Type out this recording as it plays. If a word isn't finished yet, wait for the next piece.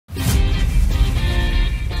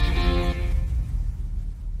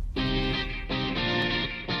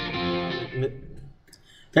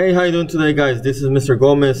Hey, how you doing today, guys? This is Mr.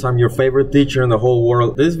 Gomez. I'm your favorite teacher in the whole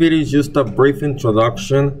world. This video is just a brief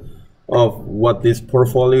introduction of what this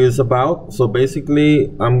portfolio is about. So basically,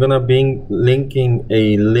 I'm gonna be linking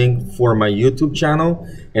a link for my YouTube channel,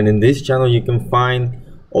 and in this channel you can find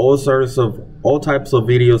all types of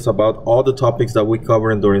videos about all the topics that we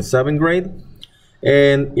covered during 7th grade.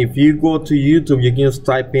 And if you go to YouTube, you can just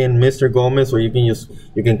type in Mr. Gomez, or you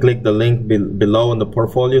can click the link below in the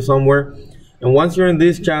portfolio somewhere. And once you're in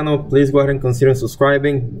this channel, please go ahead and consider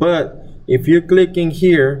subscribing. But if you're clicking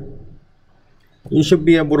here, you should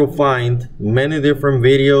be able to find many different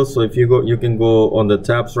videos. So if you go, you can go on the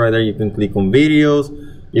tabs right there. You can click on videos,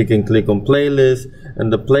 you can click on playlists,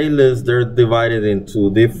 and the playlists, they're divided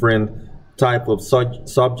into different type of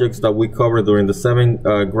subjects that we cover during the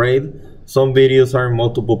 7th grade. Some videos are in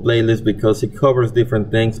multiple playlists because it covers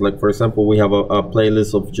different things. Like, for example, we have a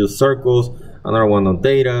playlist of just circles, another one on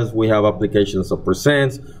datas, we have applications of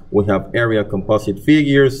percents, we have area composite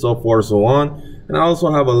figures, so forth, so on. And I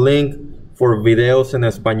also have a link for videos en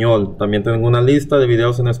español. También tengo una lista de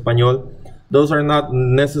videos en español. Those are not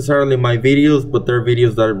necessarily my videos, but they're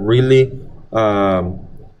videos that are really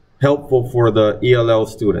helpful for the ELL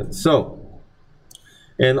students. So,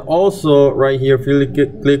 and also right here, if you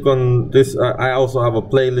click on this, I also have a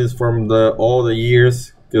playlist from all the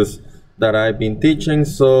years that I've been teaching.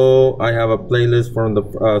 So I have a playlist from the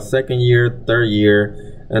 2nd year, 3rd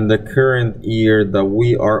year, and the current year that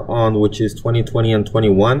we are on, which is 2020 and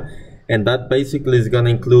 21. And that basically is going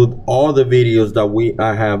to include all the videos that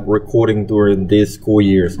I have recording during these school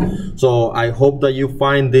years. So I hope that you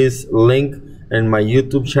find this link in my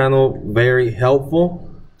YouTube channel very helpful,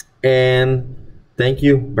 and thank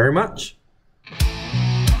you very much.